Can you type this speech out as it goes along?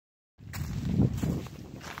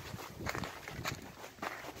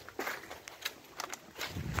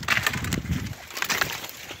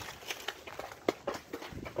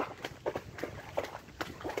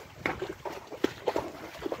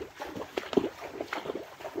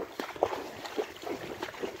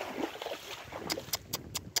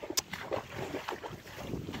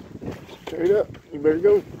Straight up. You better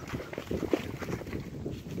go.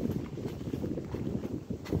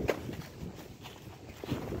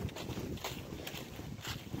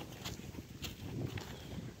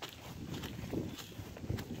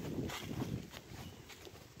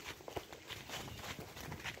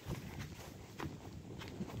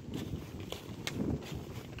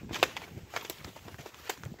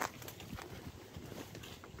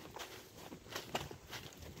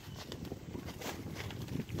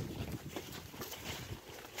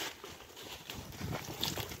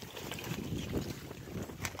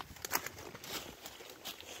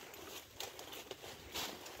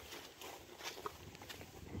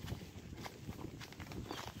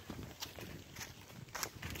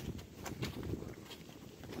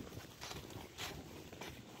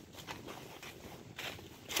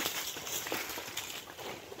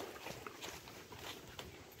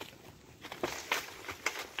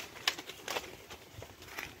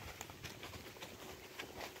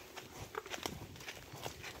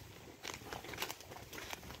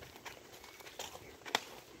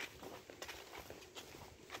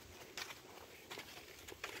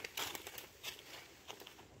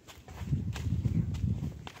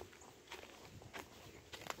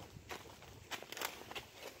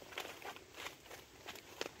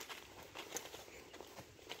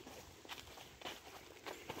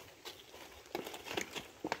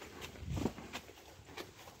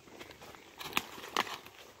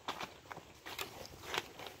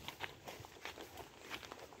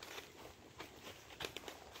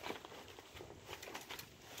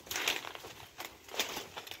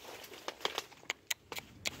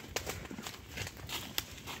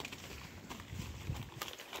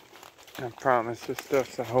 I promise this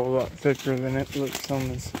stuff's a whole lot thicker than it looks on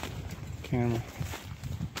this camera.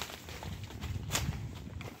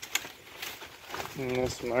 And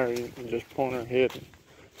this mare, you can just point her head and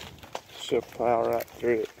she'll plow right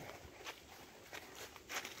through it.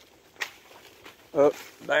 Up,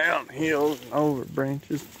 down, hills, and over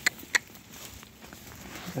branches.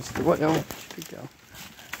 That's the way I want you to go.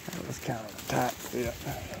 That was kind of a tight fit.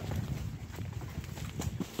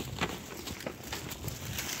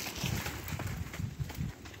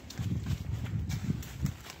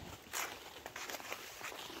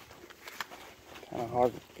 Kind of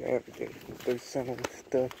hard to navigate through some of the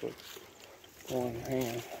stuff with one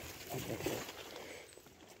hand.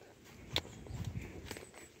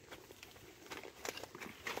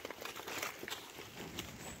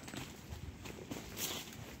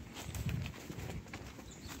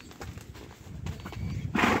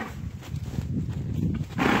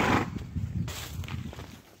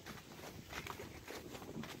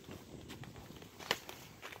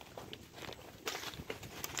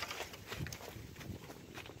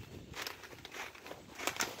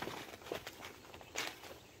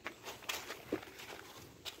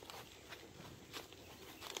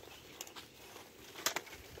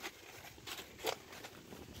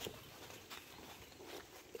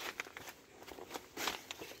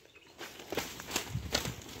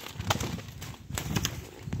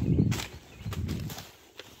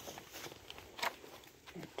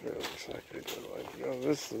 Like a good way to go.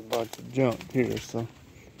 This is a bunch of junk here, so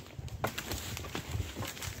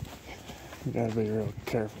you gotta be real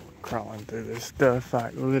careful crawling through this stuff.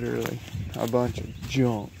 Like literally a bunch of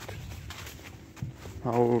junk,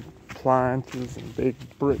 old appliances and big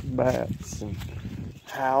brick bats and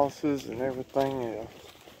houses and everything else.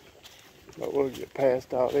 But we'll get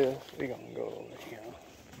past all this. We're gonna go over here.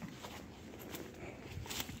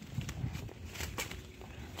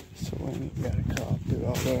 So we ain't gotta crawl through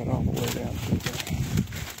all that all the way down to there.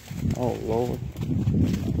 Oh Lord.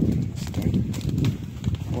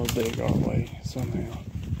 We'll dig our way somehow.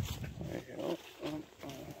 There you go.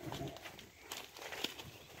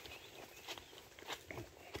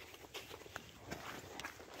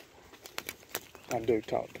 I do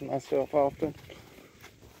talk to myself often.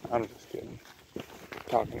 I'm just kidding.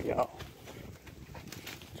 Talking to y'all.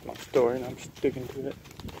 It's my story and I'm sticking to it.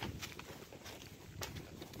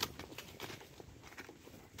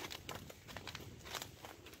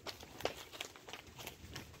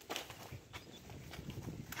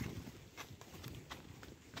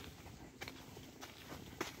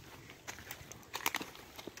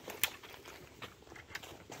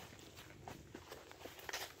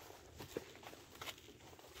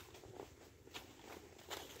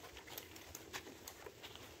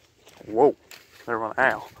 Whoa, there went an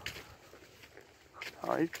owl.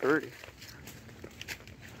 Oh, he's pretty.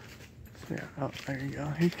 So yeah, oh, there you go.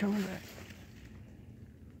 He's coming back.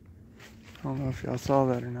 I don't know if y'all saw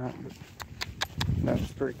that or not, but that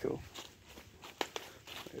was pretty cool.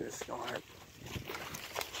 It's gonna hurt.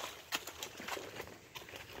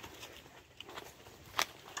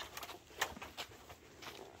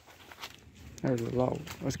 There's a log.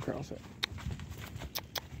 Let's cross it.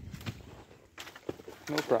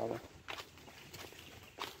 No problem.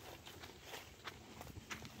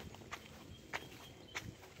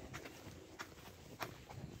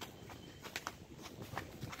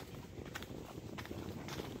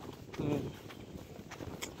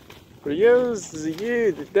 For those of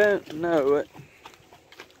you that don't know it,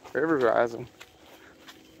 river rising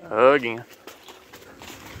again.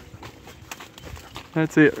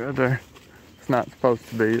 That's it right there. It's not supposed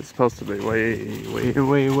to be. It's supposed to be way, way,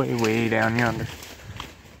 way, way, way down yonder.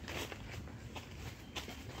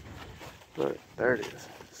 But there it is.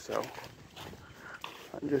 So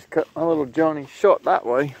I just cut my little Johnny short that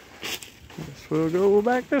way. Guess we'll go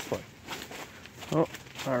back this way. Oh,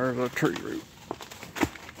 there's a tree root.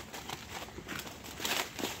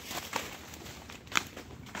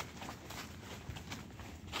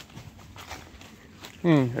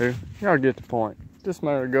 Anywho, y'all get the point. Just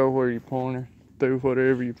let her go where you point her, through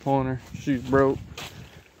whatever you point her. She's broke.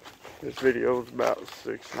 This video is about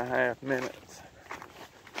 6.5 minutes.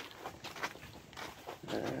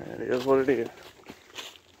 It is what it is.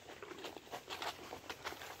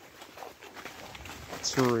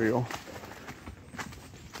 Surreal.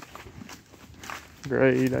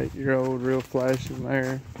 Grade 8-year-old, real flashy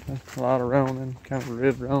mare. A lot of ronin, kind of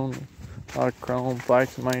red ronin. A lot of chrome,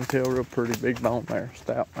 flaxen mane tail, real pretty big bone mare,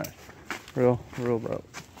 stout mare. Real broke.